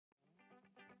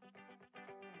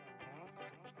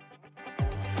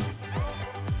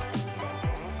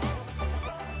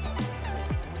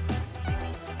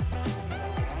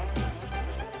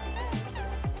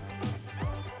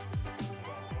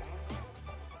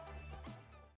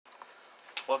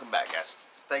Welcome back, guys.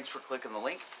 Thanks for clicking the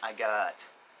link. I got,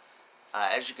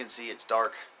 as you can see, it's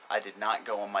dark. I did not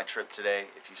go on my trip today.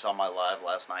 If you saw my live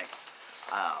last night,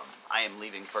 I am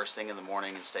leaving first thing in the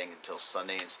morning and staying until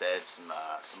Sunday instead.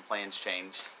 Some plans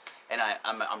changed, and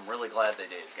I'm really glad they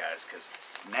did, guys, because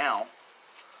now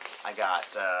I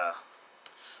got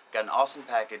an awesome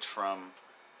package from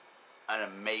an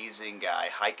amazing guy,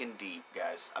 Hiking Deep,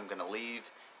 guys. I'm gonna leave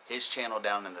his channel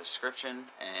down in the description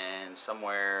and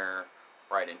somewhere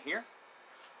right in here.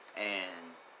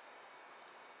 And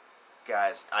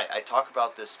guys, I talk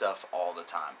about this stuff all the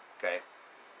time, okay?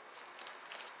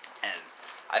 And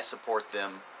I support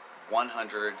them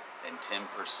 110%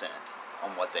 on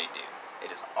what they do.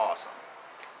 It is awesome.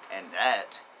 And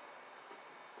that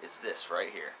is this right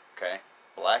here, okay?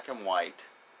 Black and white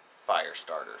fire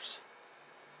starters,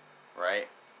 right?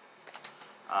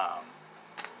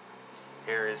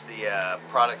 Here is the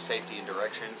product safety and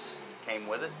directions came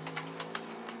with it.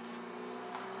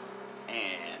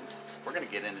 And we're going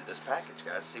to get into this package,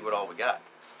 guys, see what all we got.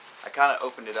 I kind of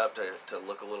opened it up to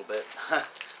look a little bit.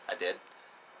 I did.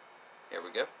 Here we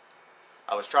go.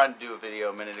 I was trying to do a video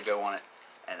a minute ago on it,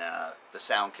 and the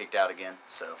sound kicked out again,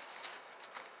 so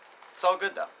it's all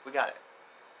good though. We got it.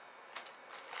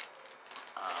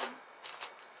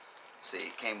 Let's see,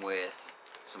 it came with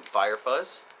some fire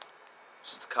fuzz,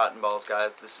 which is cotton balls,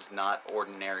 guys. This is not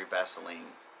ordinary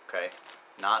Vaseline, okay?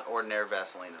 Not ordinary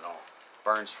Vaseline at all.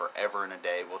 Burns forever and a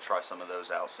day. We'll try some of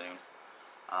those out soon.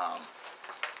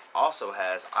 Also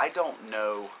has, I don't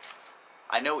know,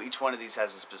 I know each one of these has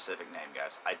a specific name,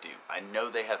 guys. I do. I know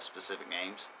they have specific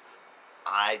names.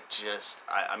 I'm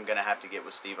going to have to get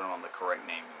with Steven on the correct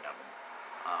naming of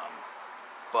them.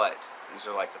 But these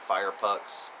are like the fire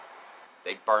pucks.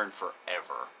 They burn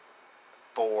forever.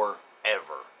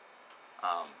 Forever.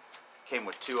 Came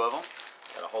with 2 of them.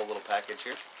 Got a whole little package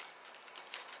here.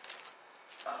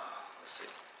 Let's see.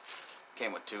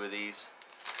 Came with 2 of these.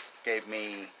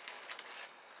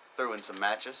 Threw in some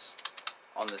matches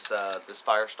on this this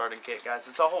fire starting kit, guys.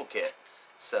 It's a whole kit,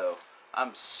 so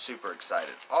I'm super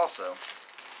excited. Also,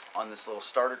 on this little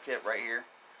starter kit right here,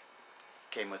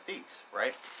 came with these.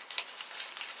 Right?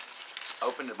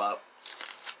 Opened them up,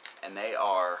 and they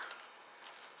are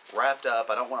wrapped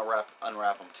up. I don't want to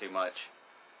unwrap them too much.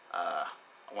 I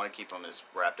want to keep them as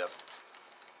wrapped up,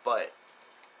 but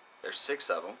there's 6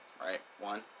 of them, right?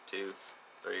 1, 2,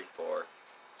 3, 4,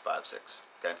 5, 6.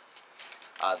 Okay.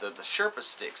 They're the Sherpa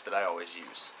sticks that I always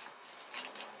use.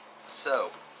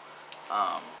 So,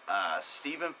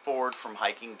 Stephen Ford from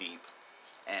Hiking Deep,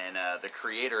 and the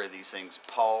creator of these things,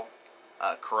 Paul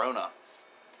Corona,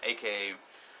 A.K.A.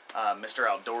 Mr.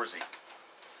 Outdoorsey.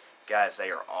 Guys,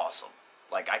 they are awesome.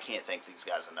 Like, I can't thank these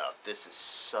guys enough. This is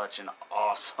such an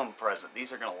awesome present.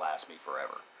 These are going to last me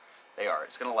forever. They are.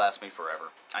 It's going to last me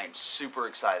forever. I am super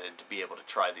excited to be able to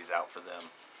try these out for them.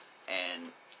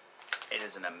 And it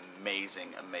is an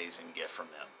amazing, amazing gift from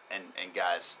them. And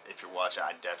guys, if you're watching,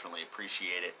 I definitely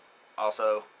appreciate it.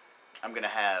 Also, I'm going to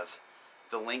have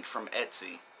the link from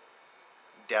Etsy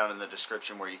down in the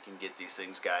description where you can get these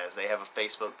things, guys. They have a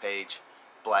Facebook page,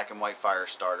 Black and White Fire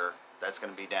Starter. That's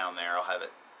going to be down there. I'll have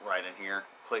it right in here.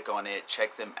 Click on it.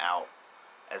 Check them out.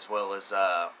 As well as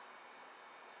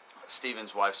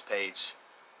Steven's wife's page,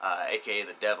 A.K.A.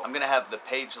 the Devil. I'm going to have the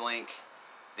page link,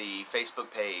 the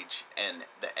Facebook page, and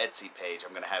the Etsy page.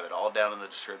 I'm going to have it all down in the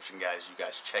description, guys. You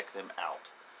guys check them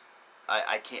out.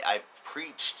 I've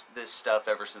preached this stuff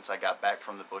ever since I got back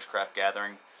from the bushcraft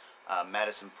gathering.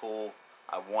 Madison Pool,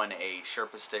 I won a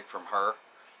Sherpa stick from her,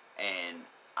 and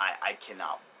I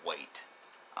cannot wait.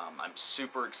 I'm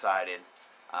super excited.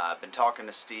 I've been talking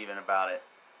to Steven about it,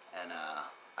 and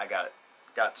I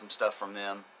got some stuff from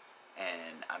them,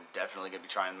 and I'm definitely going to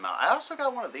be trying them out. I also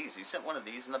got one of these. He sent one of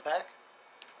these in the pack,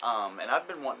 and I've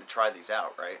been wanting to try these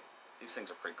out, right? These things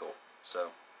are pretty cool,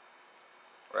 so,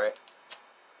 right?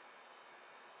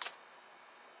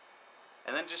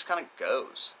 And then just kind of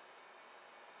goes.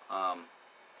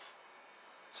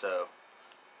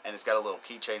 And it's got a little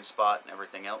keychain spot and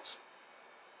everything else.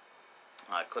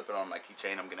 I clip it on my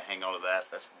keychain. I'm going to hang on to that.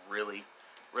 That's really,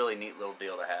 really neat little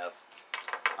deal to have.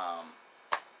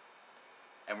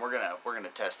 And we're gonna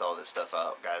test all this stuff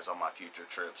out, guys, on my future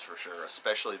trips for sure.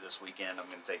 Especially this weekend. I'm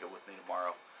gonna take it with me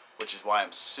tomorrow, which is why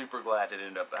I'm super glad it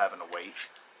ended up having to wait,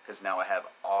 because now I have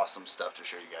awesome stuff to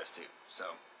show you guys too. So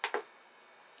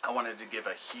I wanted to give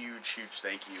a huge, huge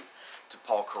thank you to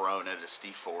Paul Corona, to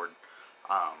Steve Ford,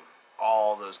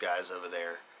 all those guys over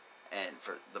there. And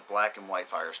for the Black and White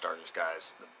fire starters,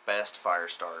 guys, the best fire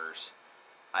starters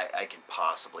I can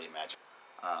possibly imagine.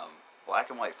 Black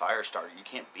and White fire starter, you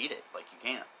can't beat it. Like, you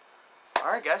can't.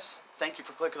 Alright guys, thank you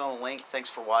for clicking on the link. Thanks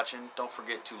for watching. Don't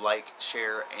forget to like,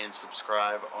 share, and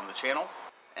subscribe on the channel.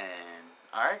 And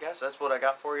alright guys, that's what I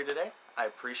got for you today. I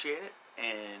appreciate it,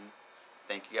 and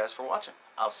thank you guys for watching.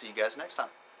 I'll see you guys next time.